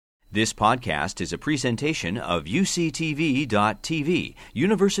This podcast is a presentation of UCTV.tv,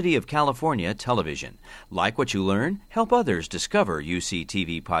 University of California Television. Like what you learn? Help others discover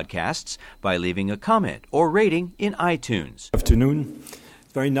UCTV podcasts by leaving a comment or rating in iTunes. Good afternoon.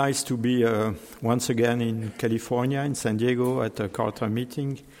 Very nice to be once again in California, in San Diego, at a CARTA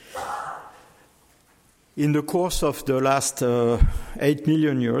meeting. In the course of the last 8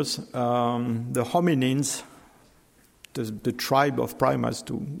 million years, the hominins, the tribe of primates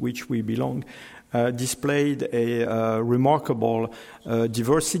to which we belong, displayed a remarkable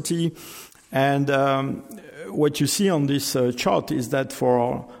diversity. And what you see on this chart is that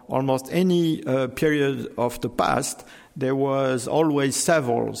for almost any period of the past, there was always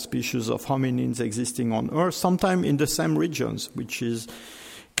several species of hominins existing on Earth, sometimes in the same regions, which is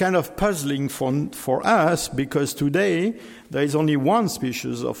kind of puzzling for us, because today there is only one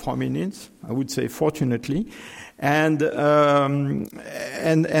species of hominins, I would say fortunately, and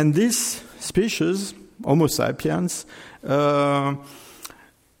this species, Homo sapiens,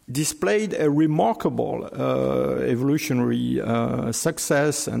 displayed a remarkable evolutionary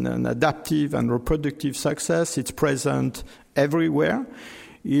success and an adaptive and reproductive success. It's present everywhere.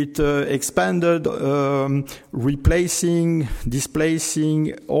 It expanded, replacing,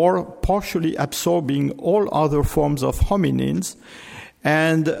 displacing, or partially absorbing all other forms of hominins.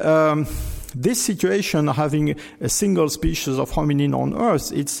 And this situation, having a single species of hominin on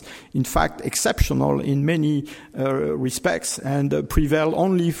Earth, it's in fact exceptional in many respects and prevail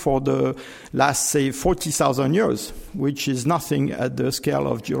only for the last, say, 40,000 years, which is nothing at the scale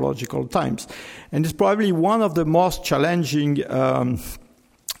of geological times. And it's probably one of the most challenging of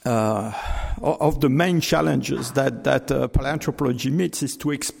the main challenges that paleanthropology meets, is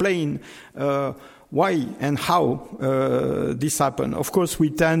to explain why and how this happened. Of course, we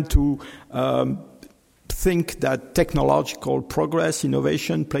tend to think that technological progress,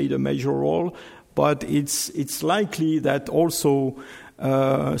 innovation played a major role, but it's likely that also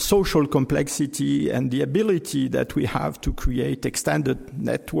social complexity and the ability that we have to create extended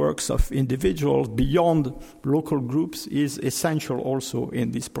networks of individuals beyond local groups is essential also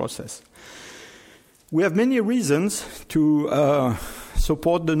in this process. We have many reasons to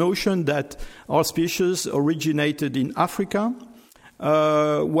support the notion that our species originated in Africa.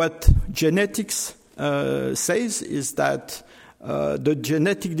 What genetics says is that the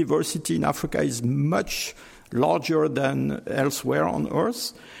genetic diversity in Africa is much larger than elsewhere on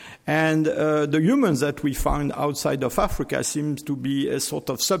Earth. And the humans that we find outside of Africa seems to be a sort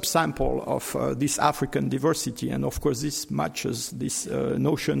of subsample of this African diversity. And of course, this matches this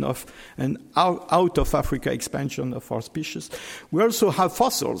notion of an out of Africa expansion of our species. We also have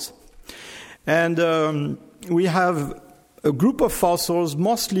fossils. And we have a group of fossils,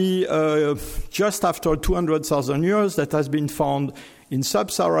 mostly just after 200,000 years, that has been found in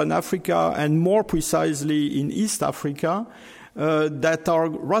sub-Saharan Africa and more precisely in East Africa, that are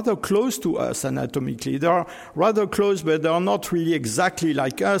rather close to us anatomically. They are rather close, but they are not really exactly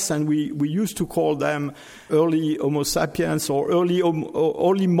like us, and we used to call them early Homo sapiens or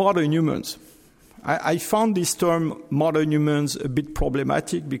early modern humans. I found this term modern humans a bit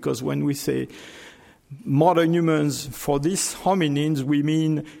problematic, because when we say modern humans for these hominins, we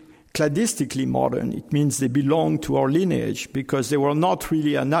mean cladistically modern. It means they belong to our lineage, because they were not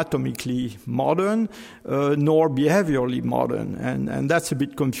really anatomically modern, nor behaviorally modern. And that's a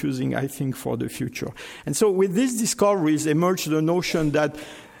bit confusing, I think, for the future. And so with these discoveries emerged the notion that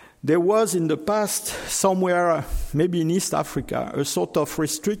there was in the past, somewhere, maybe in East Africa, a sort of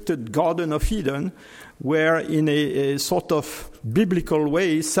restricted Garden of Eden, where in a sort of biblical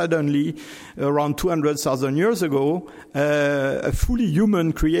way, suddenly, around 200,000 years ago, a fully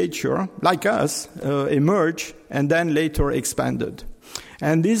human creature, like us, emerged and then later expanded.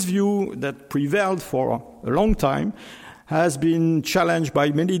 And this view that prevailed for a long time has been challenged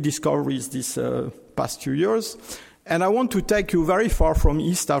by many discoveries these past few years. And I want to take you very far from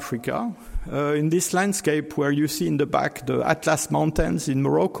East Africa, in this landscape where you see in the back the Atlas Mountains in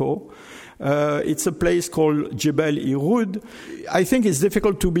Morocco. It's a place called Jebel Irhoud. I think it's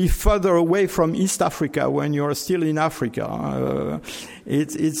difficult to be further away from East Africa when you're still in Africa.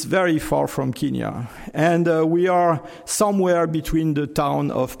 It's very far from Kenya. And we are somewhere between the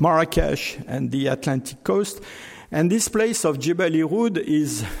town of Marrakesh and the Atlantic coast. And this place of Jebel Irhoud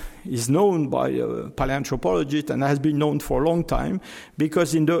is known by paleanthropologists and has been known for a long time,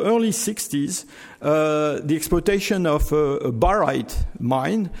 because in the early 60s, the exploitation of a barite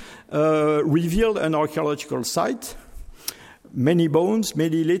mine revealed an archaeological site, many bones,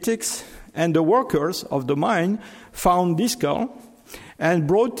 many lithics, and the workers of the mine found this skull and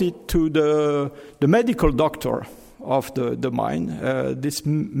brought it to the medical doctor of the mine. This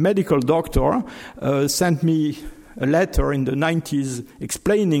medical doctor sent me a letter in the 90s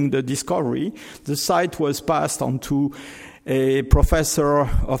explaining the discovery. The site was passed on to a professor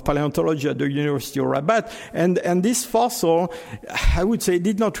of paleontology at the University of Rabat, and this fossil, I would say,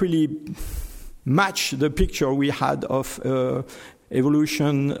 did not really match the picture we had of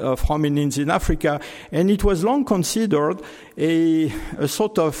evolution of hominins in Africa, and it was long considered a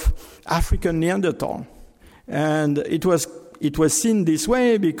sort of African Neanderthal. And it was seen this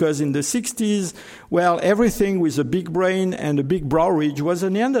way because in the 60s, well, everything with a big brain and a big brow ridge was a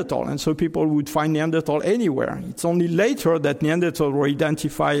Neanderthal, and so people would find Neanderthal anywhere. It's only later that Neanderthal were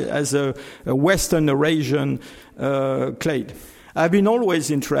identified as a Western Eurasian clade. I've been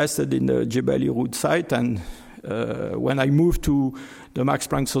always interested in the Jebel Irhoud site, and when I moved to the Max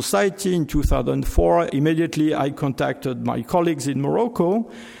Planck Society in 2004, immediately I contacted my colleagues in Morocco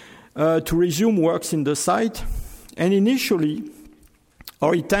to resume works in the site. And initially,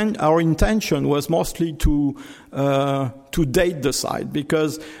 our intention was mostly to date the site,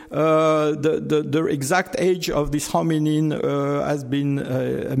 because the exact age of this hominin has been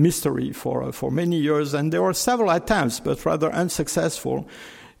a mystery for many years, and there were several attempts, but rather unsuccessful,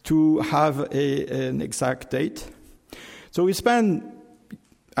 to have an exact date. So we spent,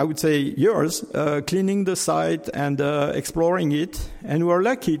 I would say, years cleaning the site and exploring it, and we were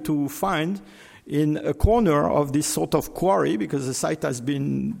lucky to find in a corner of this sort of quarry, because the site has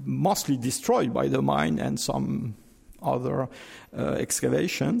been mostly destroyed by the mine and some other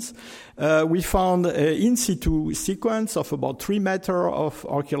excavations, we found an in situ sequence of about 3 meters of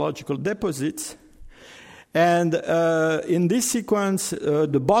archaeological deposits. And in this sequence,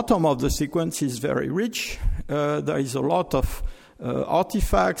 the bottom of the sequence is very rich. There is a lot of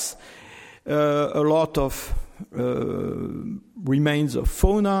artifacts, a lot of remains of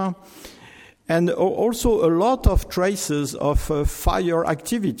fauna, and also a lot of traces of fire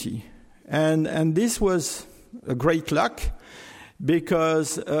activity. And this was a great luck,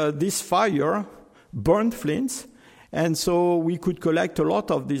 because this fire burned flints, and so we could collect a lot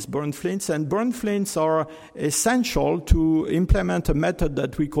of these burned flints, and burned flints are essential to implement a method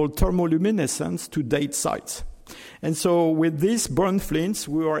that we call thermoluminescence to date sites. And so with these burned flints,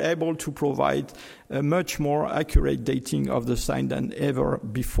 we were able to provide a much more accurate dating of the site than ever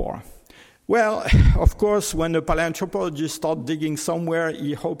before. Well, of course, when a paleoanthropologist starts digging somewhere,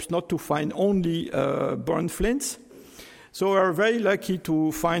 he hopes not to find only burned flints. So we're very lucky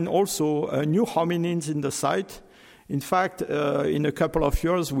to find also new hominins in the site. In fact, in a couple of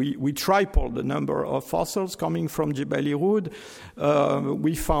years, we tripled the number of fossils coming from Jebel Irhoud.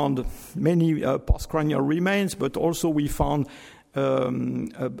 We found many postcranial remains, but also we found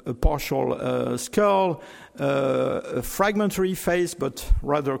a partial skull, a fragmentary face, but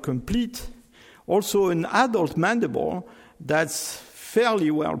rather complete. Also an adult mandible that's fairly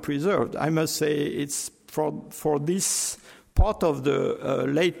well preserved. I must say it's for this part of the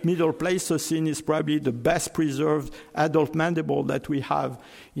late Middle Pleistocene is probably the best preserved adult mandible that we have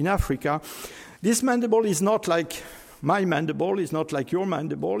in Africa. This mandible is not like my mandible, is not like your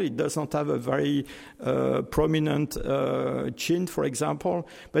mandible. It does not have a very prominent chin, for example,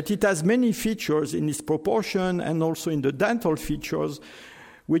 but it has many features in its proportion and also in the dental features,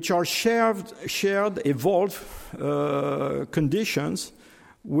 which are shared evolved conditions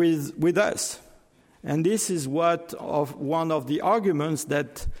with us. And this is one of the arguments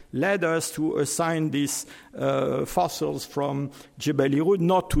that led us to assign these fossils from Jebel Irhoud,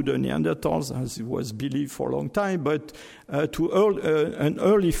 not to the Neanderthals, as it was believed for a long time, but to an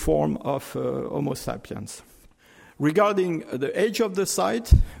early form of Homo sapiens. Regarding the age of the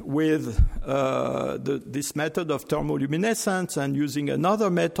site, with this method of thermoluminescence and using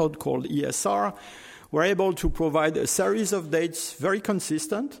another method called ESR, we're able to provide a series of dates very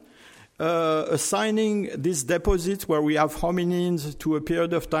consistent, assigning these deposits where we have hominins to a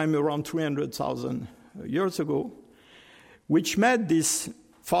period of time around 300,000 years ago, which made these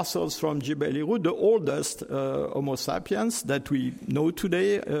fossils from Jebel Irhoud the oldest Homo sapiens that we know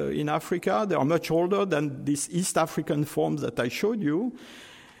today in Africa. They are much older than these East African forms that I showed you.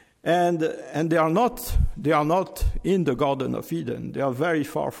 And they are not in the Garden of Eden. They are very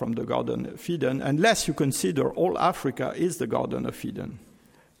far from the Garden of Eden, unless you consider all Africa is the Garden of Eden.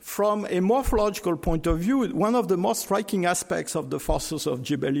 From a morphological point of view, one of the most striking aspects of the fossils of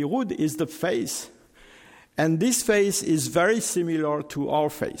Jebel Irhoud is the face. And this face is very similar to our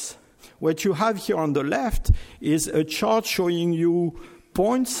face. What you have here on the left is a chart showing you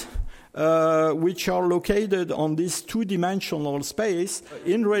points which are located on this two-dimensional space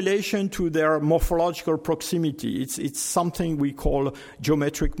in relation to their morphological proximity. It's something we call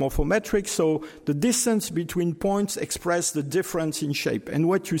geometric morphometrics. So the distance between points express the difference in shape. And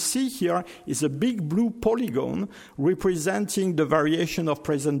what you see here is a big blue polygon representing the variation of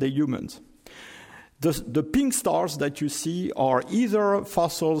present-day humans. The pink stars that you see are either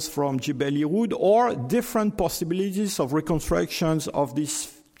fossils from Jebel Irhoud or different possibilities of reconstructions of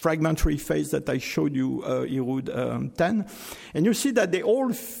this fragmentary phase that I showed you, Irhoud 10. And you see that they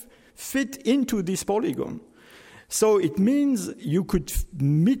all fit into this polygon. So it means you could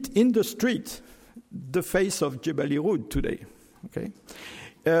meet in the street the face of Jebel Irhoud today. Okay.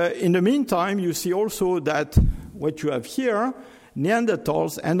 In the meantime, you see also that what you have here,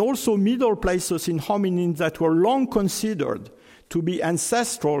 Neanderthals and also Middle Pleistocene hominins that were long considered to be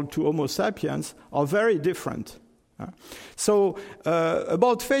ancestral to Homo sapiens are very different. So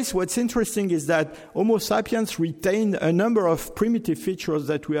about face, what's interesting is that Homo sapiens retain a number of primitive features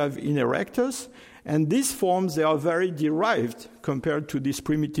that we have in erectus, and these forms, they are very derived compared to this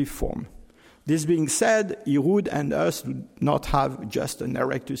primitive form. This being said, Irhoud and us do not have just an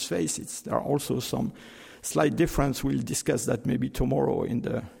erectus face. There are also some slight difference. We'll discuss that maybe tomorrow in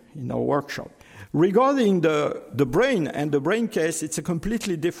our workshop. Regarding the brain and the brain case, it's a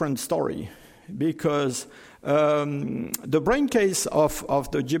completely different story because the brain case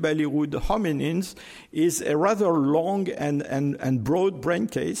of the Jebel Irhoud hominins is a rather long and broad brain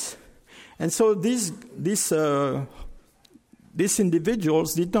case. And so these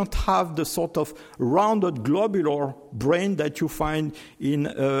individuals did not have the sort of rounded globular brain that you find in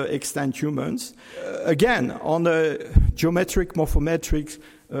extant humans. Again, on a geometric morphometric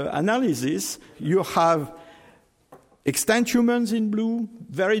analysis, you have extant humans in blue,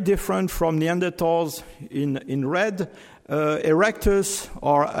 very different from Neanderthals in red. Erectus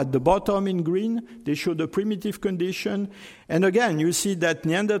are at the bottom in green. They show the primitive condition. And again, you see that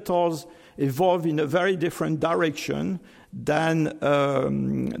Neanderthals evolve in a very different direction than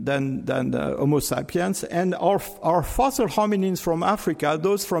Homo sapiens. And our fossil hominins from Africa,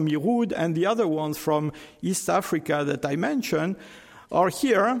 those from Irhoud and the other ones from East Africa that I mentioned, are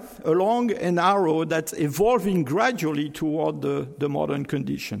here along an arrow that's evolving gradually toward the modern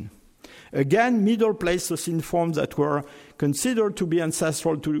condition. Again, Middle Pleistocene forms that were considered to be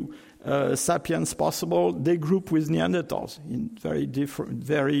ancestral to sapiens possible, they group with Neanderthals in very different,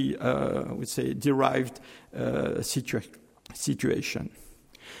 very, I would say, derived situation.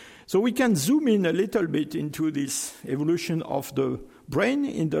 So we can zoom in a little bit into this evolution of the brain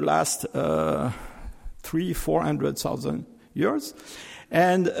in the last 400,000 years.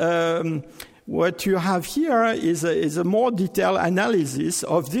 And what you have here is a more detailed analysis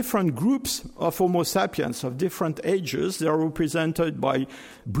of different groups of Homo sapiens of different ages. They are represented by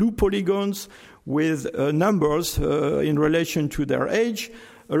blue polygons with numbers in relation to their age.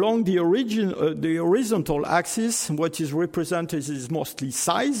 Along the horizontal axis, what is represented is mostly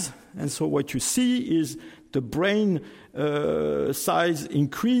size. And so what you see is the brain size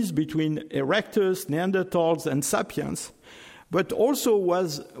increase between Erectus, Neanderthals, and Sapiens. But also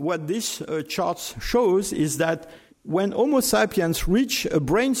what this chart shows is that when Homo sapiens reach a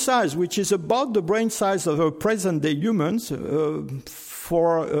brain size, which is about the brain size of our present-day humans,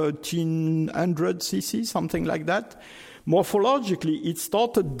 1400 cc, something like that, morphologically it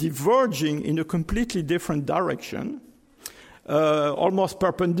started diverging in a completely different direction, almost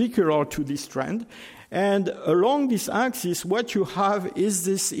perpendicular to this trend. And along this axis, what you have is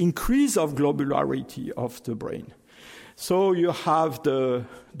this increase of globularity of the brain. So you have the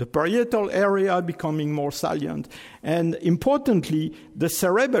parietal area becoming more salient. And importantly, the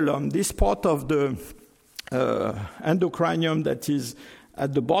cerebellum, this part of the endocrinium that is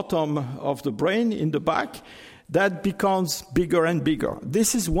at the bottom of the brain in the back, that becomes bigger and bigger.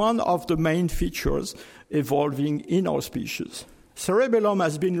 This is one of the main features evolving in our species. Cerebellum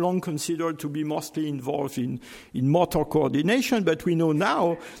has been long considered to be mostly involved in motor coordination, but we know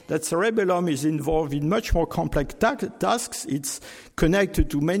now that cerebellum is involved in much more complex tasks. It's connected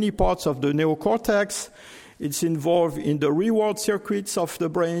to many parts of the neocortex. It's involved in the reward circuits of the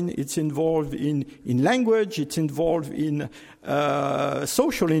brain. It's involved in language. It's involved in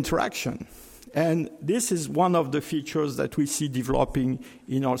social interaction. And this is one of the features that we see developing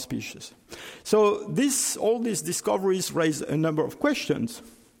in our species. So all these discoveries raise a number of questions.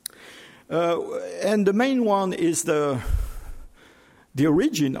 And the main one is the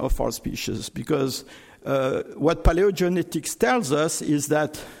origin of our species, because what paleogenetics tells us is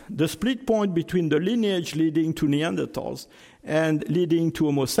that the split point between the lineage leading to Neanderthals and leading to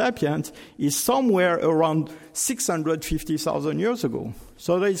Homo sapiens is somewhere around 650,000 years ago.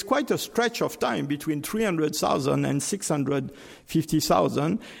 So there is quite a stretch of time between 300,000 and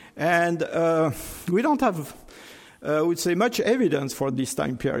 650,000, and we don't have, I would say, much evidence for this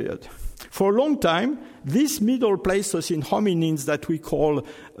time period. For a long time, this middle Pleistocene hominins that we call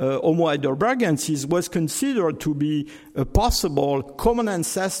Homo heidelbergensis was considered to be a possible common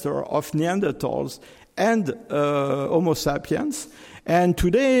ancestor of Neanderthals and Homo sapiens. And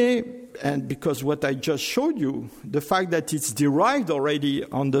today, and because what I just showed you, the fact that it's derived already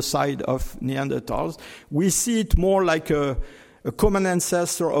on the side of Neanderthals, we see it more like a common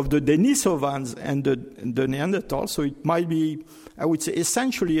ancestor of the Denisovans and the Neanderthals. So it might be, I would say,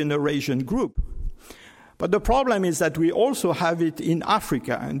 essentially an Eurasian group. But the problem is that we also have it in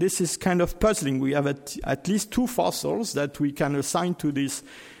Africa, and this is kind of puzzling. We have at least 2 fossils that we can assign to this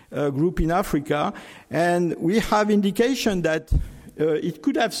group in Africa, and we have indication that it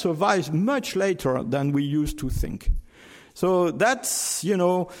could have survived much later than we used to think. So that's,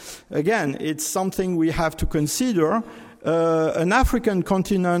 again, it's something we have to consider. An African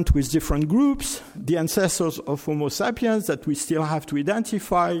continent with different groups, the ancestors of Homo sapiens that we still have to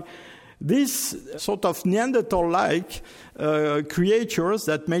identify, these sort of Neanderthal-like creatures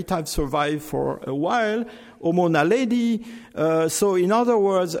that may have survived for a while, Homo naledi. So in other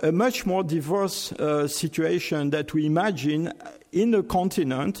words, a much more diverse situation that we imagine in a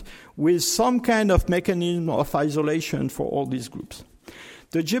continent with some kind of mechanism of isolation for all these groups.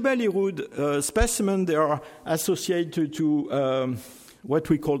 The Jebel Irhoud specimens, they are associated to what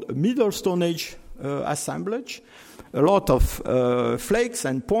we call a Middle Stone Age assemblage. A lot of flakes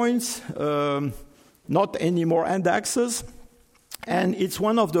and points, not any more end axes. And it's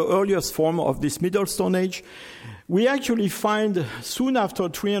one of the earliest forms of this Middle Stone Age. We actually find soon after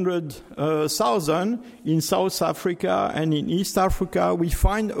 300,000 in South Africa and in East Africa, we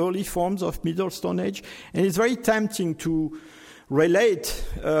find early forms of Middle Stone Age. And it's very tempting to relate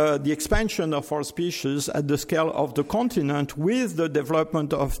the expansion of our species at the scale of the continent with the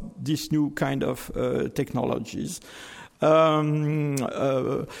development of this new kind of technologies.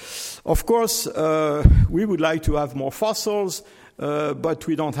 Of course, we would like to have more fossils, but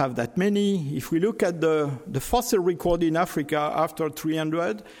we don't have that many. If we look at the fossil record in Africa after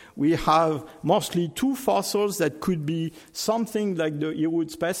 300, we have mostly 2 fossils that could be something like the Irhoud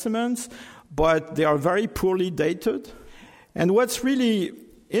specimens, but they are very poorly dated. And what's really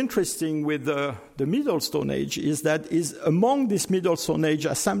interesting with the Middle Stone Age is that is among these Middle Stone Age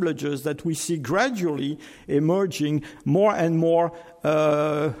assemblages that we see gradually emerging more and more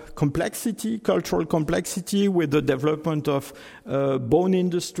complexity, cultural complexity, with the development of bone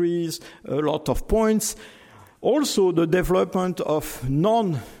industries, a lot of points. Also the development of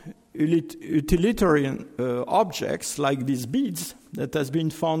non-utilitarian objects like these beads that has been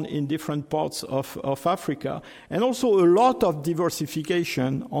found in different parts of Africa, and also a lot of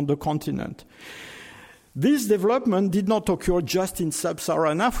diversification on the continent. This development did not occur just in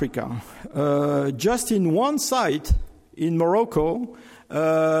sub-Saharan Africa. Just in one site in Morocco,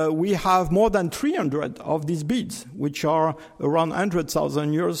 we have more than 300 of these beads, which are around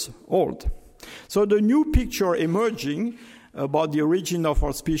 100,000 years old. So the new picture emerging about the origin of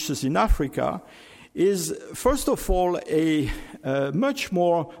our species in Africa is, first of all, a much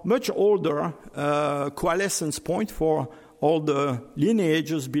older coalescence point for all the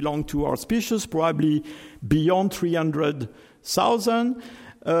lineages belong to our species, probably beyond 300,000,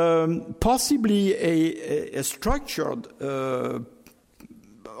 possibly a structured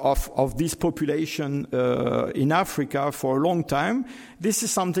of this population in Africa for a long time. This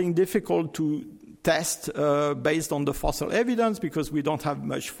is something difficult to test based on the fossil evidence because we don't have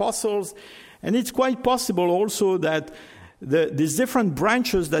much fossils. And it's quite possible also that these different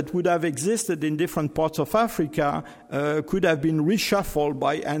branches that would have existed in different parts of Africa could have been reshuffled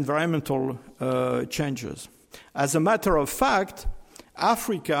by environmental changes. As a matter of fact,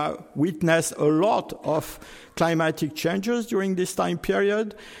 Africa witnessed a lot of climatic changes during this time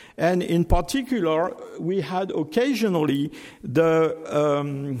period, and in particular, we had occasionally the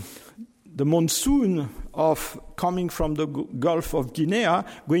monsoon coming from the Gulf of Guinea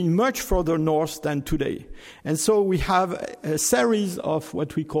going much further north than today. And so we have a series of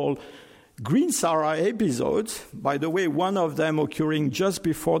what we call Green Sahara episodes, by the way, one of them occurring just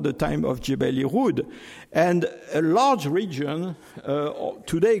before the time of Jebel Irhoud, and a large region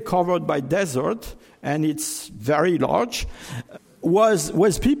today covered by desert, and it's very large,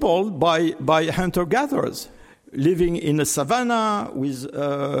 was peopled by hunter-gatherers. living in a savanna with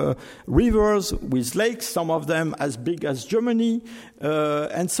rivers, with lakes, some of them as big as Germany.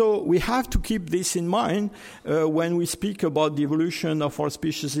 And so we have to keep this in mind when we speak about the evolution of our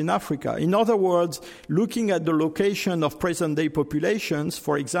species in Africa. In other words, looking at the location of present-day populations,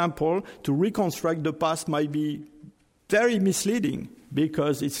 for example, to reconstruct the past might be very misleading,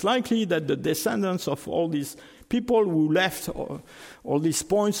 because it's likely that the descendants of all these people who left all these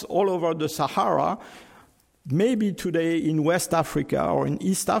points all over the Sahara may be today in West Africa or in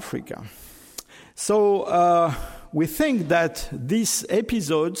East Africa. So we think that these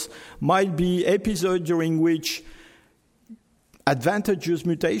episodes might be episodes during which advantageous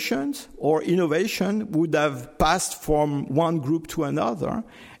mutations or innovation would have passed from one group to another.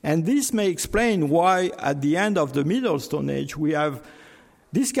 And this may explain why at the end of the Middle Stone Age we have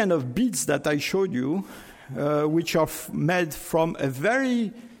these kind of beads that I showed you, which are made from a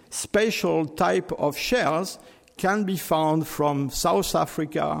very special type of shells, can be found from South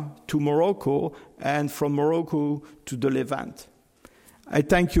Africa to Morocco and from Morocco to the Levant. I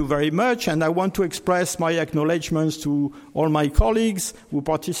thank you very much, and I want to express my acknowledgements to all my colleagues who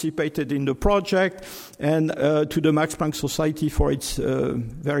participated in the project, and to the Max Planck Society for its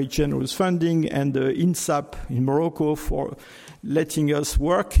very generous funding, and the INSAP in Morocco for letting us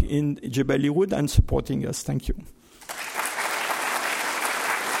work in Jebel Irhoud and supporting us. Thank you.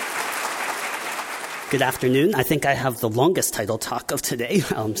 Good afternoon. I think I have the longest title talk of today,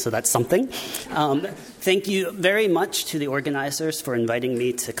 so that's something. Thank you very much to the organizers for inviting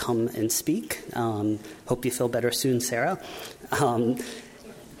me to come and speak. Hope you feel better soon, Sarah.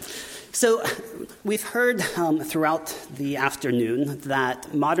 So we've heard throughout the afternoon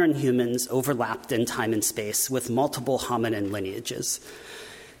that modern humans overlapped in time and space with multiple hominin lineages.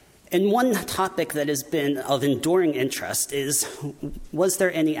 And one topic that has been of enduring interest is, was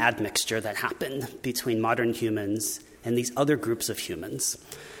there any admixture that happened between modern humans and these other groups of humans?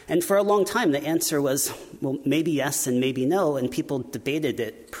 And for a long time, the answer was, well, maybe yes and maybe no, and people debated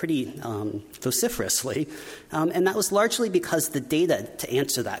it pretty vociferously. And that was largely because the data to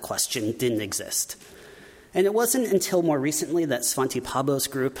answer that question didn't exist. And it wasn't until more recently that Svante Pääbo's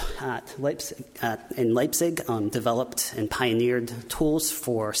group in Leipzig developed and pioneered tools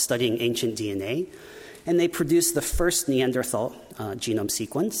for studying ancient DNA. And they produced the first Neanderthal genome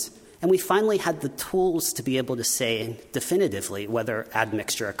sequence. And we finally had the tools to be able to say definitively whether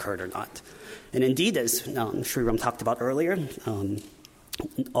admixture occurred or not. And indeed, as Shriram talked about earlier,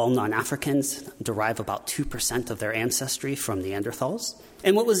 all non-Africans derive about 2% of their ancestry from Neanderthals.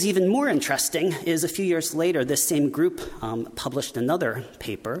 And what was even more interesting is a few years later, this same group published another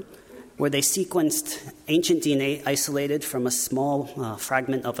paper where they sequenced ancient DNA isolated from a small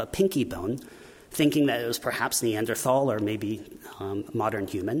fragment of a pinky bone, thinking that it was perhaps Neanderthal or maybe modern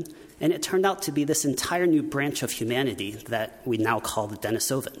human. And it turned out to be this entire new branch of humanity that we now call the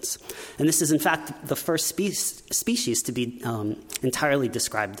Denisovans. And this is, in fact, the first species to be entirely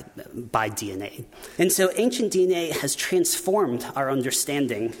described by DNA. And so ancient DNA has transformed our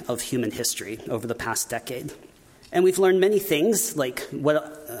understanding of human history over the past decade. And we've learned many things, like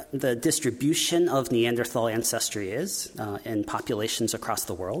what the distribution of Neanderthal ancestry is in populations across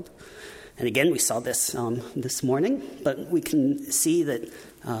the world. And again, we saw this this morning, but we can see that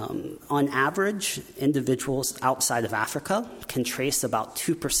on average, individuals outside of Africa can trace about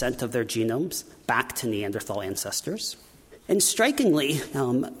 2% of their genomes back to Neanderthal ancestors. And strikingly,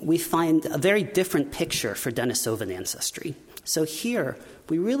 we find a very different picture for Denisovan ancestry. So here,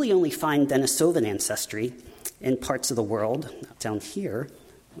 we really only find Denisovan ancestry in parts of the world, down here.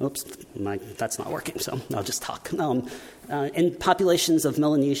 Oops, that's not working, so I'll just talk. In populations of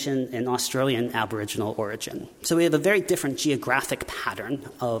Melanesian and Australian Aboriginal origin. So we have a very different geographic pattern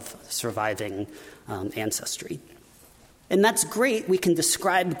of surviving ancestry. And that's great. We can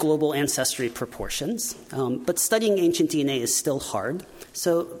describe global ancestry proportions, but studying ancient DNA is still hard.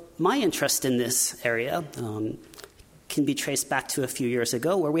 So my interest in this area can be traced back to a few years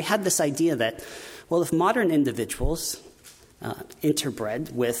ago, where we had this idea that, well, if modern individuals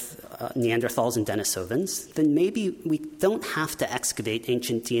interbred with Neanderthals and Denisovans, then maybe we don't have to excavate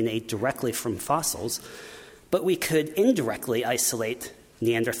ancient DNA directly from fossils, but we could indirectly isolate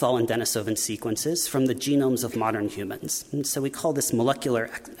Neanderthal and Denisovan sequences from the genomes of modern humans. And so we call this molecular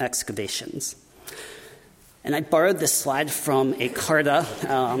excavations. And I borrowed this slide from a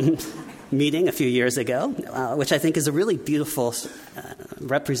CARTA meeting a few years ago, which I think is a really beautiful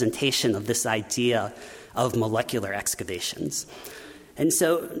representation of this idea of molecular excavations. And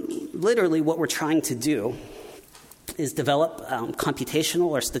so literally what we're trying to do is develop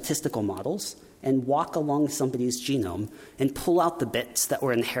computational or statistical models and walk along somebody's genome and pull out the bits that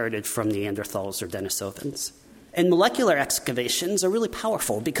were inherited from Neanderthals or Denisovans. And molecular excavations are really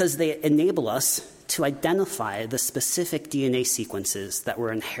powerful because they enable us to identify the specific DNA sequences that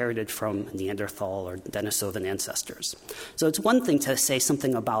were inherited from Neanderthal or Denisovan ancestors. So it's one thing to say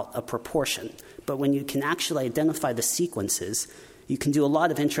something about a proportion, but when you can actually identify the sequences, you can do a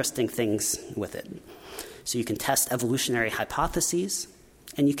lot of interesting things with it. So you can test evolutionary hypotheses,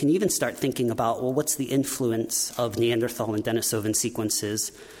 and you can even start thinking about, well, what's the influence of Neanderthal and Denisovan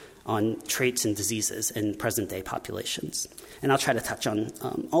sequences on traits and diseases in present-day populations. And I'll try to touch on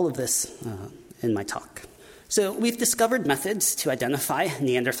all of this in my talk. So we've discovered methods to identify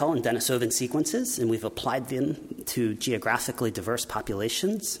Neanderthal and Denisovan sequences, and we've applied them to geographically diverse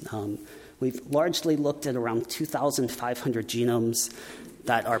populations. We've largely looked at around 2,500 genomes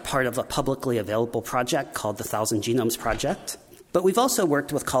that are part of a publicly available project called the 1,000 Genomes Project. But we've also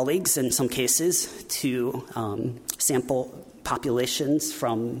worked with colleagues in some cases to sample populations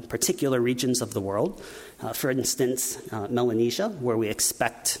from particular regions of the world. For instance, Melanesia, where we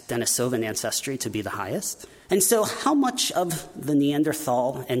expect Denisovan ancestry to be the highest. And so how much of the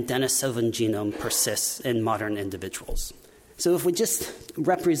Neanderthal and Denisovan genome persists in modern individuals? So if we just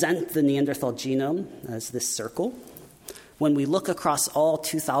represent the Neanderthal genome as this circle, when we look across all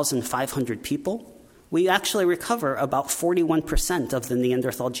 2,500 people, we actually recover about 41% of the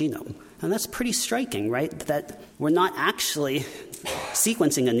Neanderthal genome. And that's pretty striking, right? That we're not actually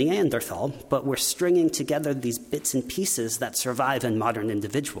sequencing a Neanderthal, but we're stringing together these bits and pieces that survive in modern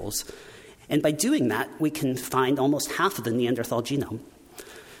individuals. And by doing that, we can find almost half of the Neanderthal genome.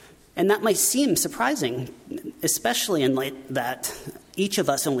 And that might seem surprising, especially in light that each of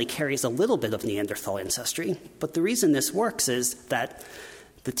us only carries a little bit of Neanderthal ancestry. But the reason this works is that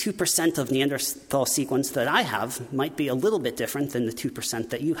the 2% of Neanderthal sequence that I have might be a little bit different than the 2%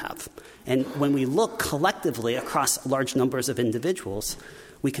 that you have. And when we look collectively across large numbers of individuals,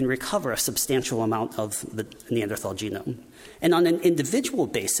 we can recover a substantial amount of the Neanderthal genome. And on an individual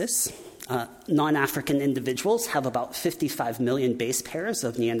basis, non-African individuals have about 55 million base pairs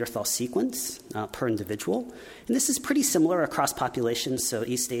of Neanderthal sequence per individual. And this is pretty similar across populations, so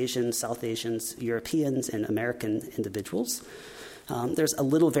East Asians, South Asians, Europeans, and American individuals. There's a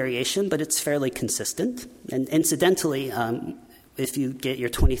little variation, but it's fairly consistent. And incidentally, if you get your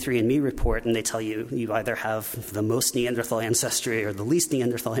 23andMe report and they tell you you either have the most Neanderthal ancestry or the least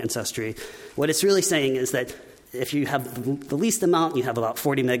Neanderthal ancestry, what it's really saying is that if you have the least amount, you have about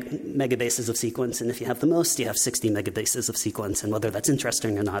 40 megabases of sequence, and if you have the most, you have 60 megabases of sequence. And whether that's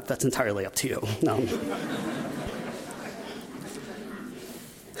interesting or not, that's entirely up to you.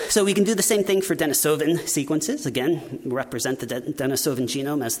 So we can do the same thing for Denisovan sequences. Again, represent the Denisovan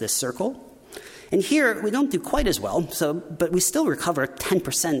genome as this circle. And here, we don't do quite as well, but we still recover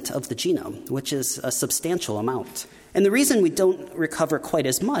 10% of the genome, which is a substantial amount. And the reason we don't recover quite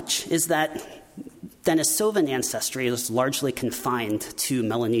as much is that Denisovan ancestry is largely confined to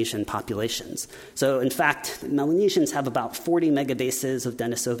Melanesian populations. So, in fact, Melanesians have about 40 megabases of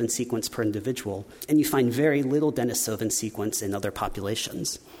Denisovan sequence per individual, and you find very little Denisovan sequence in other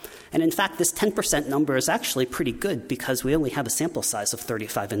populations. And in fact, this 10% number is actually pretty good because we only have a sample size of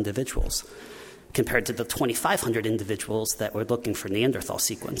 35 individuals compared to the 2,500 individuals that we're looking for Neanderthal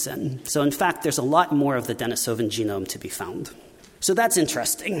sequence in. So, in fact, there's a lot more of the Denisovan genome to be found. So that's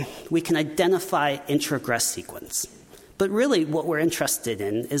interesting. We can identify intragress sequence. But really what we're interested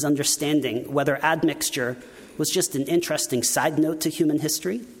in is understanding whether admixture was just an interesting side note to human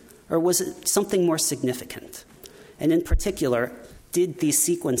history, or was it something more significant? And in particular, did these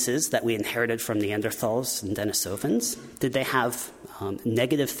sequences that we inherited from Neanderthals and Denisovans, did they have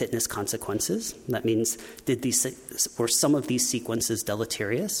negative fitness consequences? That means were some of these sequences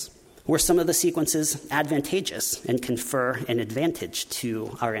deleterious? Were some of the sequences advantageous and confer an advantage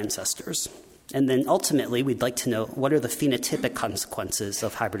to our ancestors? And then ultimately, we'd like to know what are the phenotypic consequences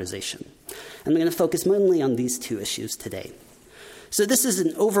of hybridization. And I'm going to focus mainly on these two issues today. So this is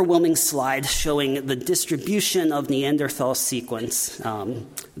an overwhelming slide showing the distribution of Neanderthal sequence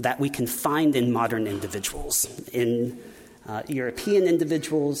that we can find in modern individuals, in European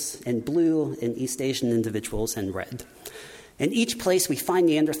individuals in blue, in East Asian individuals in red. In each place we find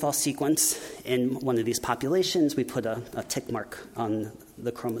Neanderthal sequence in one of these populations, we put a tick mark on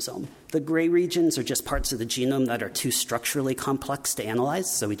the chromosome. The gray regions are just parts of the genome that are too structurally complex to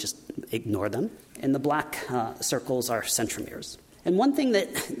analyze, so we just ignore them. And the black circles are centromeres. And one thing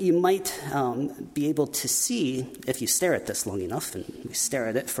that you might be able to see if you stare at this long enough, and we stare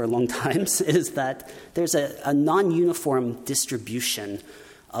at it for long times, is that there's a non-uniform distribution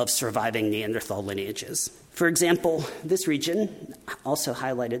of surviving Neanderthal lineages. For example, this region, also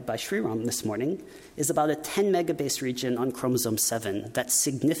highlighted by Sriram this morning, is about a 10 megabase region on chromosome 7 that's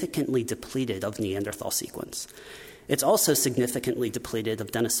significantly depleted of Neanderthal sequence. It's also significantly depleted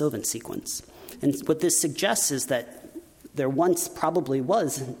of Denisovan sequence. And what this suggests is that there once probably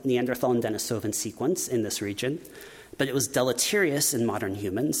was Neanderthal and Denisovan sequence in this region, but it was deleterious in modern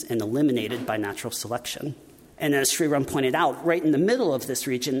humans and eliminated by natural selection. And as Sriram pointed out, right in the middle of this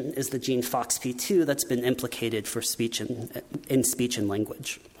region is the gene FOXP2 that's been implicated for speech in speech and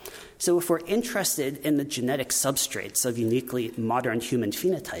language. So if we're interested in the genetic substrates of uniquely modern human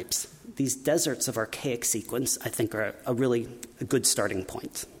phenotypes, these deserts of archaic sequence, I think, are a really good starting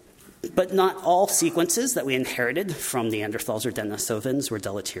point. But not all sequences that we inherited from Neanderthals or Denisovans were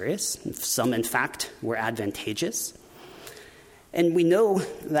deleterious. Some, in fact, were advantageous. And we know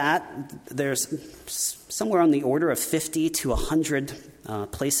that there's somewhere on the order of 50 to 100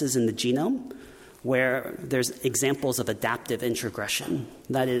 places in the genome where there's examples of adaptive introgression.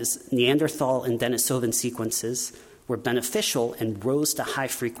 That is, Neanderthal and Denisovan sequences were beneficial and rose to high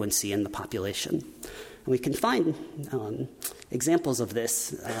frequency in the population. And we can find examples of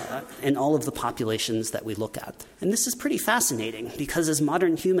this in all of the populations that we look at. And this is pretty fascinating because as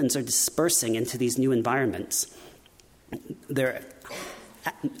modern humans are dispersing into these new environments, they're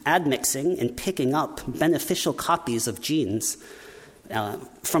admixing and picking up beneficial copies of genes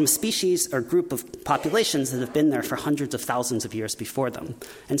from species or group of populations that have been there for hundreds of thousands of years before them.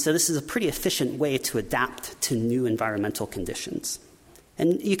 And so this is a pretty efficient way to adapt to new environmental conditions.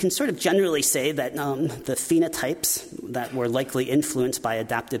 And you can sort of generally say that the phenotypes that were likely influenced by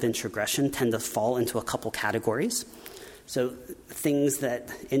adaptive introgression tend to fall into a couple categories. So things that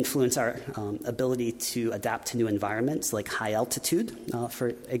influence our ability to adapt to new environments, like high altitude,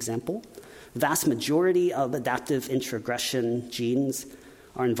 for example. Vast majority of adaptive introgression genes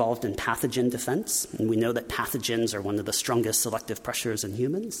are involved in pathogen defense, and we know that pathogens are one of the strongest selective pressures in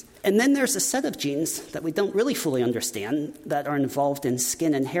humans. And then there's a set of genes that we don't really fully understand that are involved in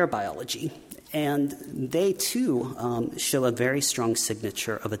skin and hair biology, and they too show a very strong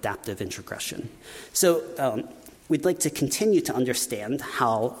signature of adaptive introgression. So we'd like to continue to understand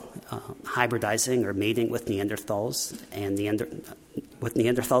how hybridizing or mating with Neanderthals and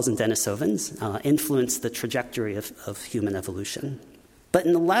Denisovans influence the trajectory of human evolution. But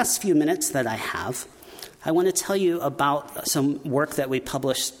in the last few minutes that I have, I want to tell you about some work that we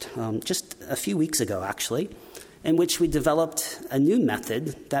published just a few weeks ago, actually, in which we developed a new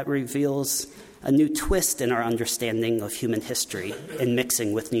method that reveals a new twist in our understanding of human history in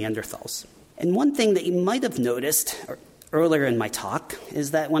mixing with Neanderthals. And one thing that you might have noticed earlier in my talk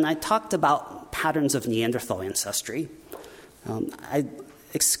is that when I talked about patterns of Neanderthal ancestry, I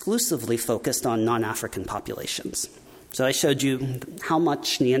exclusively focused on non-African populations. So I showed you how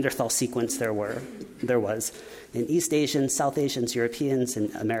much Neanderthal sequence there was in East Asians, South Asians, Europeans,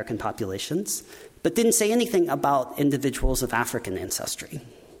 and American populations, but didn't say anything about individuals of African ancestry.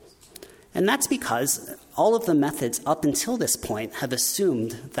 And that's because all of the methods up until this point have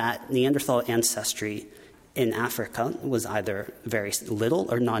assumed that Neanderthal ancestry in Africa was either very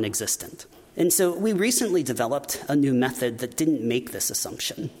little or non-existent. And so we recently developed a new method that didn't make this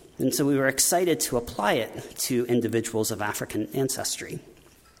assumption. And so we were excited to apply it to individuals of African ancestry.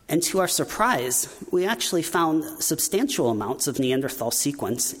 And to our surprise, we actually found substantial amounts of Neanderthal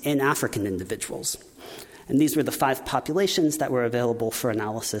sequence in African individuals. And these were the 5 populations that were available for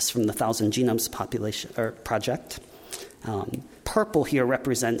analysis from the 1,000 Genomes project. Purple here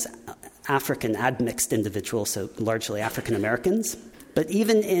represents African admixed individuals, so largely African Americans. But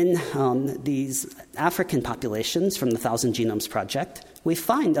even in these African populations from the 1,000 Genomes project, we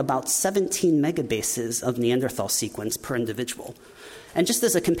find about 17 megabases of Neanderthal sequence per individual. And just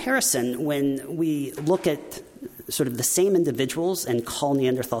as a comparison, when we look at sort of the same individuals and call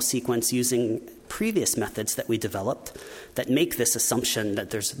Neanderthal sequence using previous methods that we developed that make this assumption that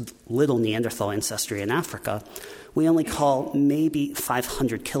there's little Neanderthal ancestry in Africa, we only call maybe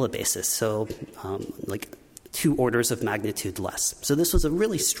 500 kilobases, so like 2 orders of magnitude less. So this was a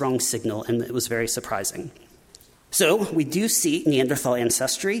really strong signal, and it was very surprising. So we do see Neanderthal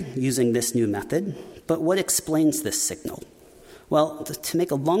ancestry using this new method, but what explains this signal? Well, to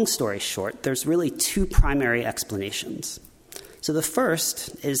make a long story short, there's really 2 primary explanations. So the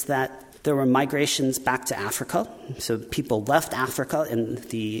first is that there were migrations back to Africa. So people left Africa in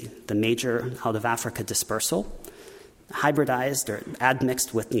the major out of Africa dispersal, hybridized or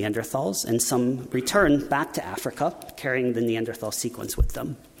admixed with Neanderthals, and some returned back to Africa carrying the Neanderthal sequence with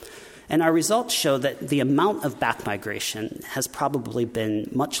them. And our results show that the amount of back migration has probably been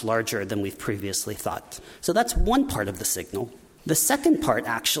much larger than we've previously thought. So that's one part of the signal. The second part,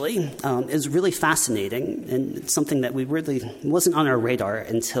 actually, is really fascinating, and it's something that we really wasn't on our radar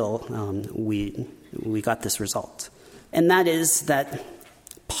until we got this result. And that is that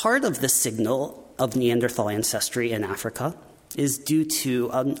part of the signal of Neanderthal ancestry in Africa is due to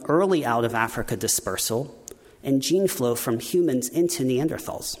an early out-of-Africa dispersal and gene flow from humans into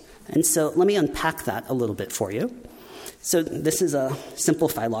Neanderthals. And so let me unpack that a little bit for you. So this is a simple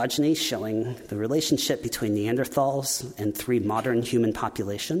phylogeny showing the relationship between Neanderthals and 3 modern human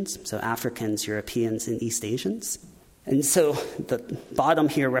populations, so Africans, Europeans, and East Asians. And so the bottom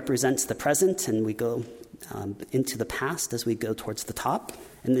here represents the present, and we go into the past as we go towards the top.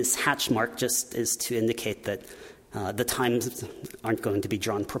 And this hatch mark just is to indicate that the times aren't going to be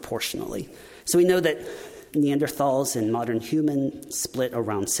drawn proportionally. So we know that Neanderthals and modern humans split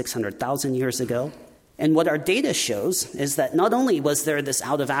around 600,000 years ago. And what our data shows is that not only was there this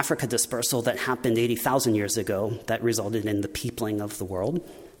out-of-Africa dispersal that happened 80,000 years ago that resulted in the peopling of the world,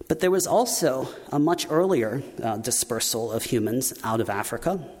 but there was also a much earlier dispersal of humans out of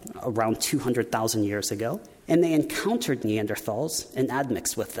Africa, around 200,000 years ago, and they encountered Neanderthals and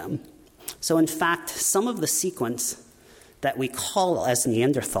admixed with them. So in fact, some of the sequence that we call as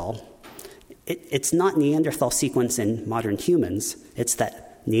Neanderthal, it's not Neanderthal sequence in modern humans, it's that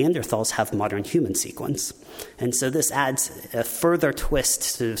Neanderthals have modern human sequence. And so this adds a further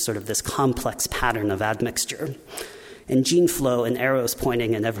twist to sort of this complex pattern of admixture and gene flow and arrows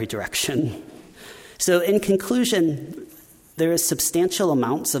pointing in every direction. So in conclusion, there is substantial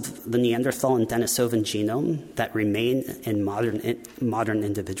amounts of the Neanderthal and Denisovan genome that remain in modern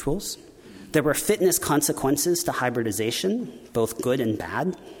individuals. There were fitness consequences to hybridization, both good and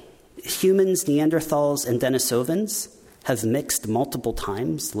bad. Humans, Neanderthals, and Denisovans have mixed multiple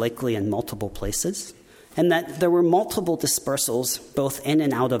times, likely in multiple places, and that there were multiple dispersals both in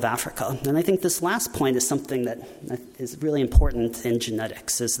and out of Africa. And I think this last point is something that is really important in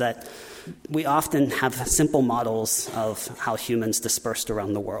genetics, is that we often have simple models of how humans dispersed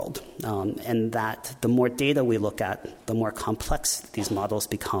around the world, and that the more data we look at, the more complex these models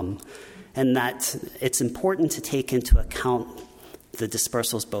become, and that it's important to take into account the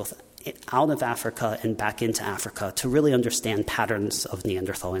dispersals both out of Africa and back into Africa to really understand patterns of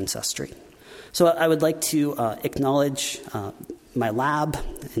Neanderthal ancestry. So I would like to acknowledge my lab,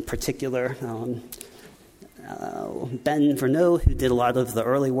 in particular Ben Verneau, who did a lot of the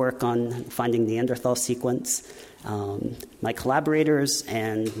early work on finding Neanderthal sequence, my collaborators,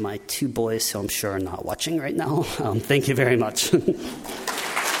 and my 2 boys, who I'm sure are not watching right now. Thank you very much.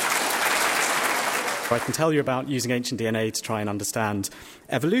 I can tell you about using ancient DNA to try and understand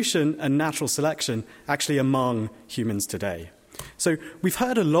evolution and natural selection actually among humans today. So we've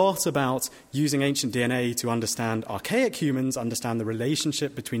heard a lot about using ancient DNA to understand archaic humans, understand the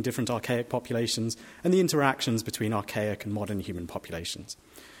relationship between different archaic populations, and the interactions between archaic and modern human populations.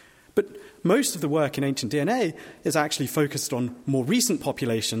 But most of the work in ancient DNA is actually focused on more recent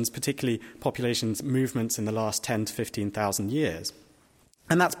populations, particularly populations movements in the last 10 to 15,000 years.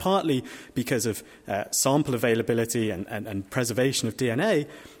 And that's partly because of sample availability and preservation of DNA,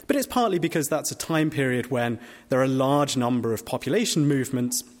 but it's partly because that's a time period when there are a large number of population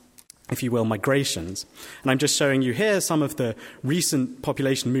movements, if you will, migrations. And I'm just showing you here some of the recent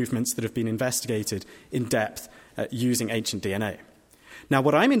population movements that have been investigated in depth using ancient DNA. Now,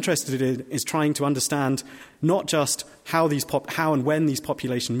 what I'm interested in is trying to understand not just how and when these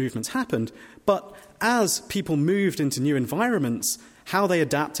population movements happened, but as people moved into new environments, how they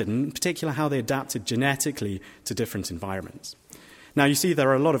adapted, and in particular how they adapted genetically to different environments. Now, you see there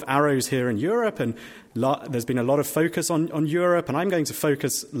are a lot of arrows here in Europe, and there's been a lot of focus on Europe, and I'm going to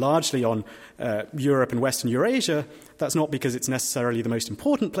focus largely on Europe and Western Eurasia. That's not because it's necessarily the most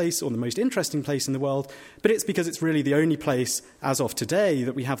important place or the most interesting place in the world, but it's because it's really the only place, as of today,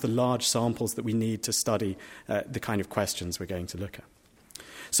 that we have the large samples that we need to study the kind of questions we're going to look at.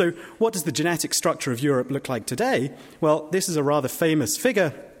 So what does the genetic structure of Europe look like today? Well, this is a rather famous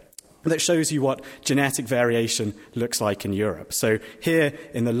figure that shows you what genetic variation looks like in Europe. So here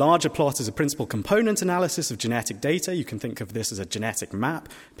in the larger plot is a principal component analysis of genetic data. You can think of this as a genetic map.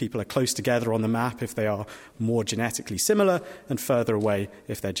 People are close together on the map if they are more genetically similar, and further away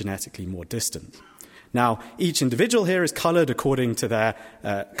if they're genetically more distant. Now, each individual here is colored according to their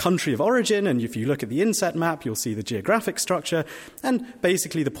country of origin, and if you look at the inset map, you'll see the geographic structure. And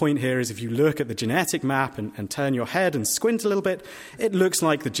basically the point here is if you look at the genetic map and turn your head and squint a little bit, it looks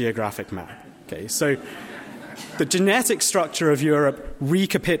like the geographic map. Okay, so the genetic structure of Europe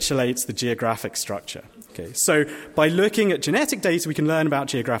recapitulates the geographic structure. Okay, so by looking at genetic data, we can learn about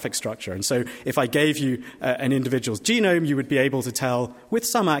geographic structure. And so if I gave you an individual's genome, you would be able to tell with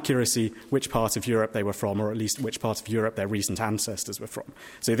some accuracy which part of Europe they were from, or at least which part of Europe their recent ancestors were from.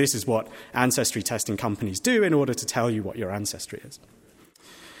 So this is what ancestry testing companies do in order to tell you what your ancestry is.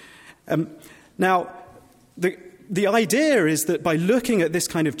 Now, the idea is that by looking at this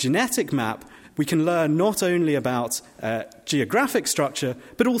kind of genetic map, we can learn not only about geographic structure,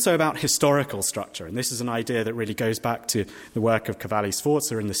 but also about historical structure. And this is an idea that really goes back to the work of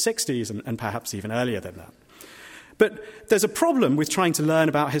Cavalli-Sforza in the 60s and perhaps even earlier than that. But there's a problem with trying to learn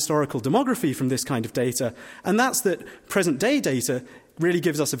about historical demography from this kind of data, and that's that present-day data really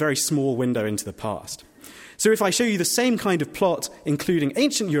gives us a very small window into the past. So if I show you the same kind of plot, including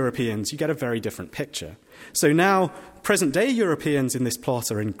ancient Europeans, you get a very different picture. So now, present-day Europeans in this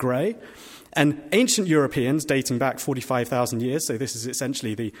plot are in grey, and ancient Europeans, dating back 45,000 years, so this is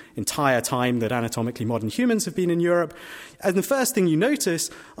essentially the entire time that anatomically modern humans have been in Europe. And the first thing you notice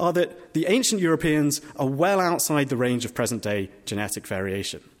are that the ancient Europeans are well outside the range of present-day genetic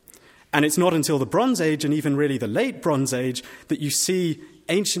variation. And it's not until the Bronze Age, and even really the late Bronze Age, that you see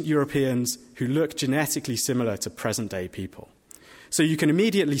ancient Europeans who look genetically similar to present-day people. So you can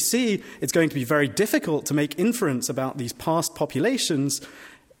immediately see it's going to be very difficult to make inference about these past populations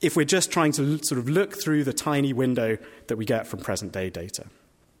if we're just trying to sort of look through the tiny window that we get from present-day data.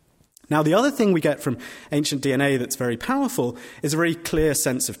 Now, the other thing we get from ancient DNA that's very powerful is a very clear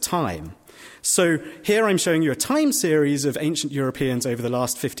sense of time. So here I'm showing you a time series of ancient Europeans over the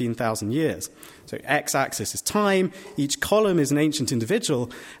last 15,000 years. So x-axis is time, each column is an ancient individual,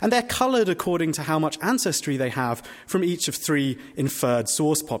 and they're coloured according to how much ancestry they have from each of three inferred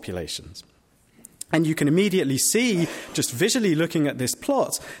source populations. And you can immediately see, just visually looking at this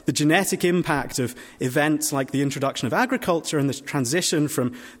plot, the genetic impact of events like the introduction of agriculture and the transition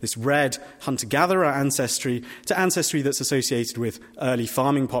from this red hunter-gatherer ancestry to ancestry that's associated with early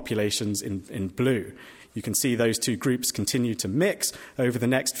farming populations in blue. You can see those two groups continue to mix over the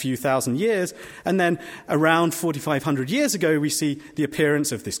next few thousand years. And then around 4,500 years ago, we see the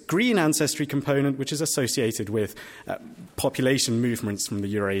appearance of this green ancestry component, which is associated with population movements from the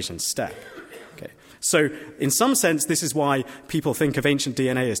Eurasian steppe. So in some sense, this is why people think of ancient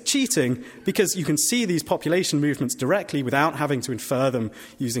DNA as cheating, because you can see these population movements directly without having to infer them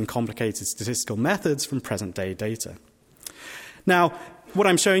using complicated statistical methods from present-day data. Now, what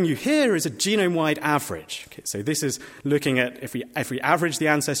I'm showing you here is a genome-wide average. Okay, so this is looking at if we average the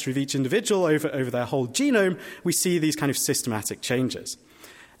ancestry of each individual over their whole genome, we see these kind of systematic changes.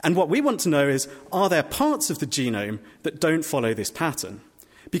 And what we want to know is, are there parts of the genome that don't follow this pattern?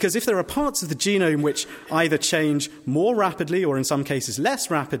 Because if there are parts of the genome which either change more rapidly or in some cases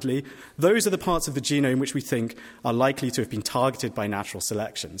less rapidly, those are the parts of the genome which we think are likely to have been targeted by natural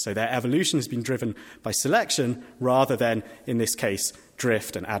selection. So their evolution has been driven by selection rather than, in this case,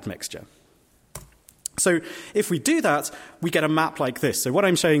 drift and admixture. So if we do that, we get a map like this. So what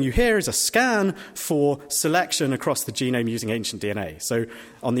I'm showing you here is a scan for selection across the genome using ancient DNA. So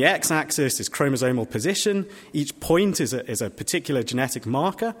on the x-axis is chromosomal position. Each point is a particular genetic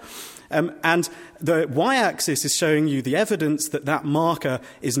marker. And the y-axis is showing you the evidence that that marker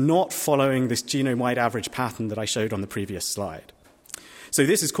is not following this genome-wide average pattern that I showed on the previous slide. So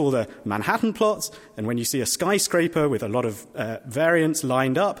this is called a Manhattan plot, and when you see a skyscraper with a lot of variants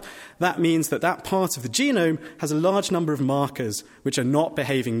lined up, that means that that part of the genome has a large number of markers which are not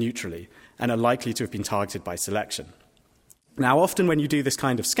behaving neutrally and are likely to have been targeted by selection. Now, often when you do this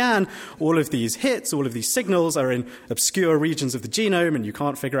kind of scan, all of these hits, all of these signals are in obscure regions of the genome and you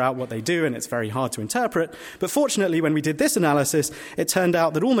can't figure out what they do and it's very hard to interpret. But fortunately, when we did this analysis, it turned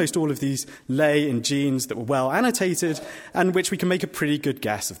out that almost all of these lay in genes that were well annotated and which we can make a pretty good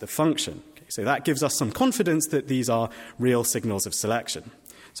guess of the function. Okay, so that gives us some confidence that these are real signals of selection.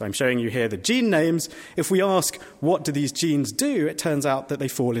 So I'm showing you here the gene names. If we ask what do these genes do, it turns out that they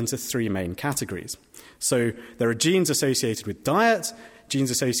fall into three main categories. So there are genes associated with diet, genes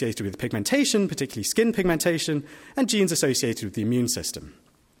associated with pigmentation, particularly skin pigmentation, and genes associated with the immune system.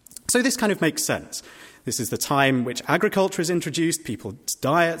 So this kind of makes sense. This is the time which agriculture is introduced, people's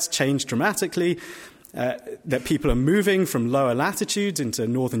diets change dramatically, that people are moving from lower latitudes into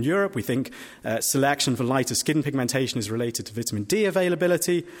northern Europe. We think selection for lighter skin pigmentation is related to vitamin D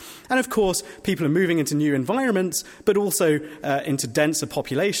availability. And of course, people are moving into new environments, but also into denser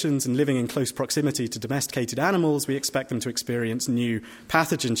populations and living in close proximity to domesticated animals. We expect them to experience new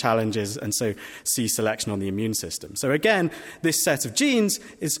pathogen challenges and so see selection on the immune system. So again, this set of genes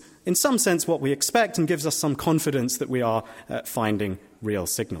is in some sense what we expect and gives us some confidence that we are finding real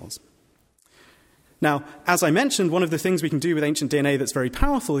signals. Now, as I mentioned, one of the things we can do with ancient DNA that's very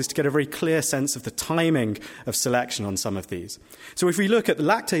powerful is to get a very clear sense of the timing of selection on some of these. So if we look at the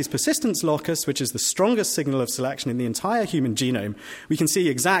lactase persistence locus, which is the strongest signal of selection in the entire human genome, we can see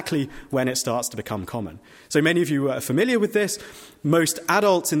exactly when it starts to become common. So many of you are familiar with this. Most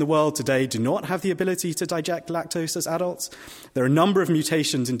adults in the world today do not have the ability to digest lactose as adults. There are a number of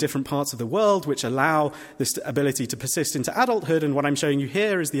mutations in different parts of the world which allow this ability to persist into adulthood, and what I'm showing you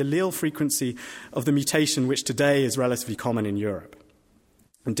here is the allele frequency of the mutation which today is relatively common in Europe,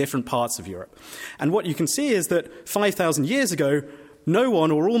 in different parts of Europe. And what you can see is that 5,000 years ago, no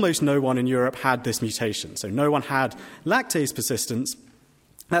one or almost no one in Europe had this mutation. So no one had lactase persistence.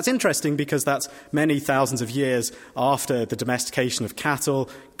 That's interesting because that's many thousands of years after the domestication of cattle,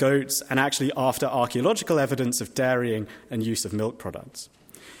 goats, and actually after archaeological evidence of dairying and use of milk products.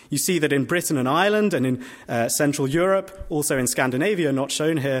 You see that in Britain and Ireland and in Central Europe, also in Scandinavia, not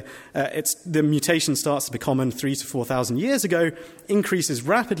shown here, the mutation starts to be common 3,000 to 4,000 years ago, increases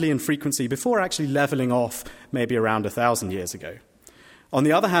rapidly in frequency before actually leveling off maybe around 1,000 years ago. On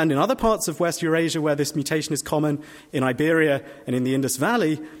the other hand, in other parts of West Eurasia where this mutation is common, in Iberia and in the Indus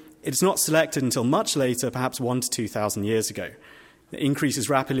Valley, it's not selected until much later, perhaps 1,000 to 2,000 years ago. It increases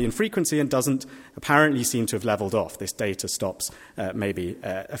rapidly in frequency and doesn't apparently seem to have leveled off. This data stops maybe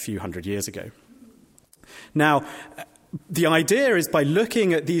a few hundred years ago. Now, the idea is by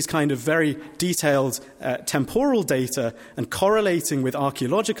looking at these kind of very detailed temporal data and correlating with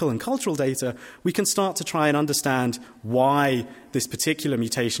archaeological and cultural data, we can start to try and understand why this particular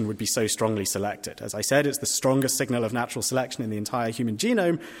mutation would be so strongly selected. As I said, it's the strongest signal of natural selection in the entire human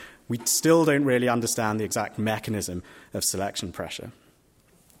genome. We still don't really understand the exact mechanism of selection pressure.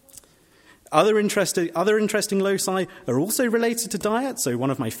 Other interesting loci are also related to diet. So one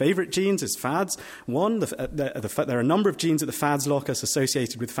of my favorite genes is FADS1. There are a number of genes at the FADS locus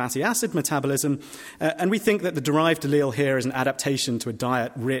associated with fatty acid metabolism. And we think that the derived allele here is an adaptation to a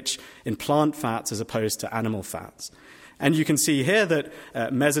diet rich in plant fats as opposed to animal fats. And you can see here that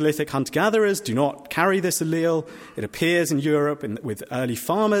Mesolithic hunter-gatherers do not carry this allele. It appears in Europe with early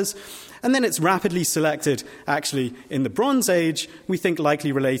farmers. And then it's rapidly selected, actually, in the Bronze Age, we think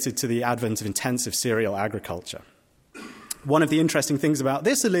likely related to the advent of intensive cereal agriculture. One of the interesting things about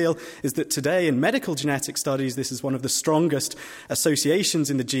this allele is that today in medical genetic studies, this is one of the strongest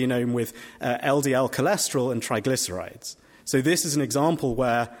associations in the genome with LDL cholesterol and triglycerides. So this is an example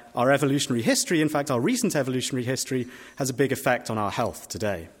where our evolutionary history, in fact, our recent evolutionary history, has a big effect on our health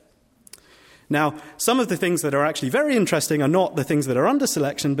today. Now, some of the things that are actually very interesting are not the things that are under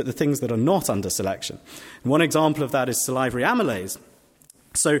selection, but the things that are not under selection. And one example of that is salivary amylase.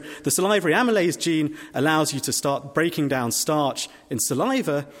 So the salivary amylase gene allows you to start breaking down starch in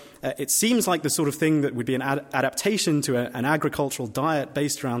saliva. It seems like the sort of thing that would be an adaptation to an agricultural diet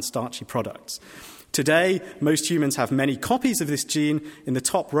based around starchy products. Today, most humans have many copies of this gene. In the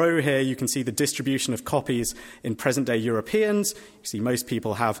top row here, you can see the distribution of copies in present-day Europeans. You see most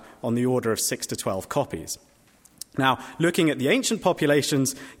people have on the order of 6 to 12 copies. Now, looking at the ancient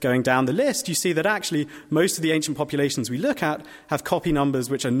populations going down the list, you see that actually most of the ancient populations we look at have copy numbers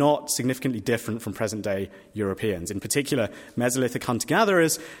which are not significantly different from present-day Europeans. In particular, Mesolithic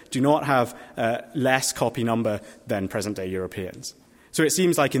hunter-gatherers do not have less copy number than present-day Europeans. So it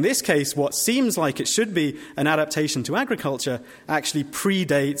seems like in this case, what seems like it should be an adaptation to agriculture actually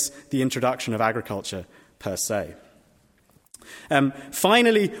predates the introduction of agriculture per se.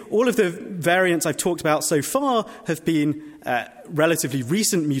 Finally, all of the variants I've talked about so far have been relatively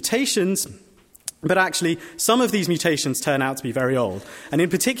recent mutations, but actually some of these mutations turn out to be very old. And in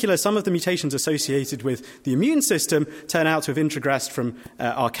particular, some of the mutations associated with the immune system turn out to have introgressed from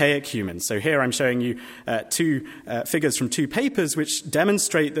archaic humans. So here I'm showing you two figures from two papers which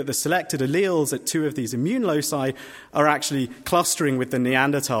demonstrate that the selected alleles at two of these immune loci are actually clustering with the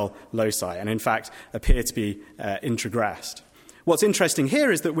Neanderthal loci and in fact appear to be introgressed. What's interesting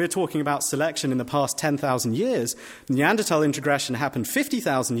here is that we're talking about selection in the past 10,000 years. Neanderthal introgression happened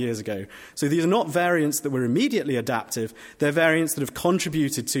 50,000 years ago. So these are not variants that were immediately adaptive. They're variants that have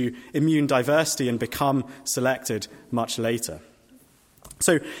contributed to immune diversity and become selected much later.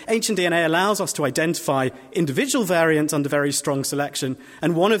 So ancient DNA allows us to identify individual variants under very strong selection.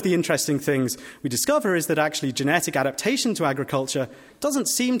 And one of the interesting things we discover is that actually genetic adaptation to agriculture doesn't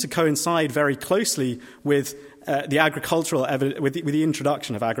seem to coincide very closely with the agricultural with the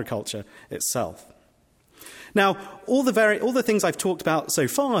introduction of agriculture itself. Now, all the things I've talked about so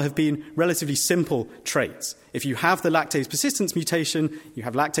far have been relatively simple traits. If you have the lactase persistence mutation, you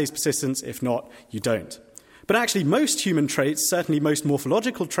have lactase persistence. If not, you don't. But actually, most human traits, certainly most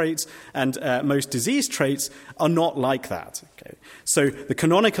morphological traits and most disease traits, are not like that. Okay? So the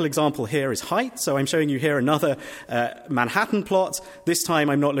canonical example here is height. So I'm showing you here another Manhattan plot. This time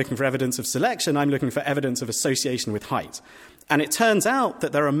I'm not looking for evidence of selection. I'm looking for evidence of association with height. And it turns out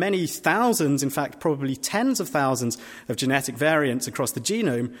that there are many thousands, in fact, probably tens of thousands of genetic variants across the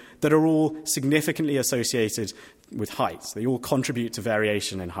genome that are all significantly associated with height. They all contribute to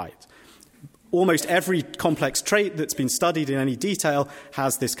variation in height. Almost every complex trait that's been studied in any detail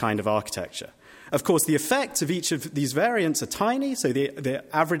has this kind of architecture. Of course, the effects of each of these variants are tiny, so the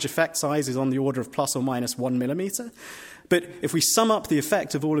average effect size is on the order of plus or minus 1 millimeter. But if we sum up the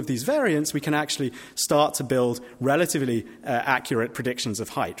effect of all of these variants, we can actually start to build relatively accurate predictions of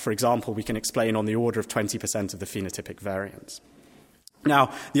height. For example, we can explain on the order of 20% of the phenotypic variance.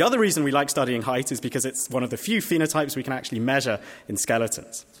 Now, the other reason we like studying height is because it's one of the few phenotypes we can actually measure in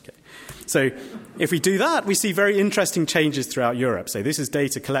skeletons. Okay. So if we do that, we see very interesting changes throughout Europe. So this is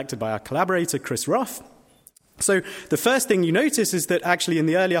data collected by our collaborator, Chris Ruff. So the first thing you notice is that actually in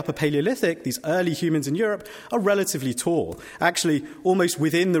the early Upper Paleolithic, these early humans in Europe are relatively tall, actually almost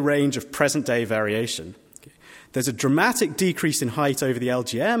within the range of present-day variation. Okay. There's a dramatic decrease in height over the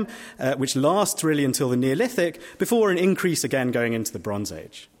LGM, which lasts really until the Neolithic, before an increase again going into the Bronze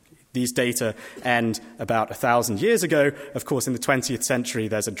Age. These data end about 1,000 years ago. Of course, in the 20th century,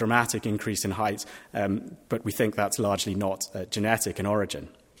 there's a dramatic increase in height, but we think that's largely not genetic in origin.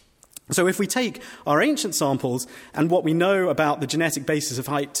 So if we take our ancient samples and what we know about the genetic basis of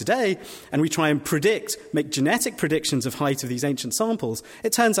height today, and we try and make genetic predictions of height of these ancient samples,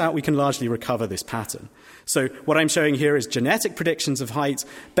 it turns out we can largely recover this pattern. So what I'm showing here is genetic predictions of height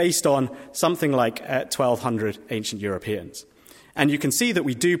based on something like 1,200 ancient Europeans. And you can see that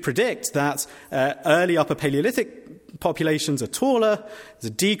we do predict that early Upper Paleolithic populations are taller, there's a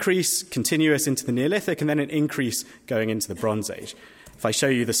decrease continuous into the Neolithic, and then an increase going into the Bronze Age. If I show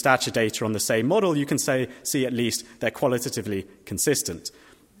you the stature data on the same model, you can see at least they're qualitatively consistent.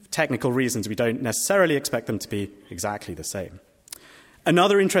 For technical reasons, we don't necessarily expect them to be exactly the same.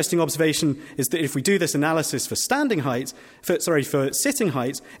 Another interesting observation is that if we do this analysis for for sitting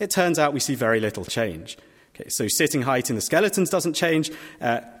height, it turns out we see very little change. Okay, so sitting height in the skeletons doesn't change.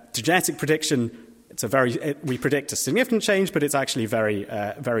 Genetic prediction, we predict a significant change, but it's actually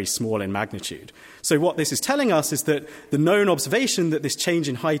very small in magnitude. So what this is telling us is that the known observation that this change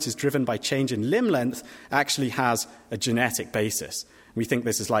in height is driven by change in limb length actually has a genetic basis. We think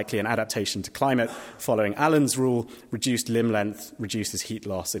this is likely an adaptation to climate following Allen's rule: reduced limb length reduces heat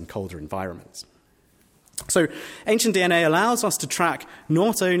loss in colder environments. So ancient DNA allows us to track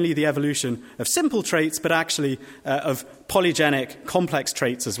not only the evolution of simple traits, but actually of polygenic complex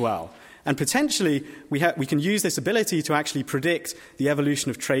traits as well. And potentially, we can use this ability to actually predict the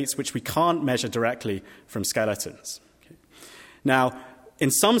evolution of traits which we can't measure directly from skeletons. Okay. Now, in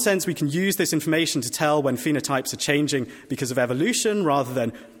some sense, we can use this information to tell when phenotypes are changing because of evolution rather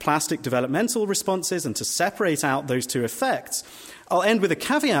than plastic developmental responses, and to separate out those two effects. I'll end with a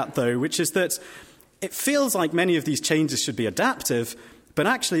caveat, though, which is that it feels like many of these changes should be adaptive, but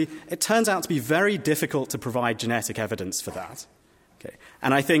actually it turns out to be very difficult to provide genetic evidence for that. Okay.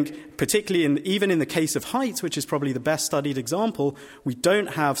 And I think particularly even in the case of height, which is probably the best studied example, we don't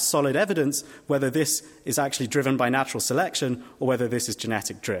have solid evidence whether this is actually driven by natural selection or whether this is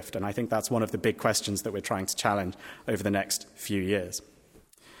genetic drift. And I think that's one of the big questions that we're trying to challenge over the next few years.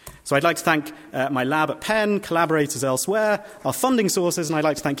 So I'd like to thank my lab at Penn, collaborators elsewhere, our funding sources, and I'd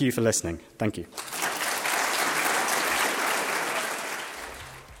like to thank you for listening. Thank you.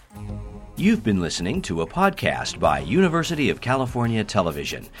 You've been listening to a podcast by University of California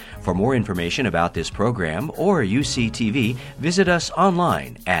Television. For more information about this program or UCTV, visit us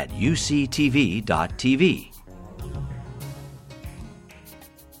online at uctv.tv.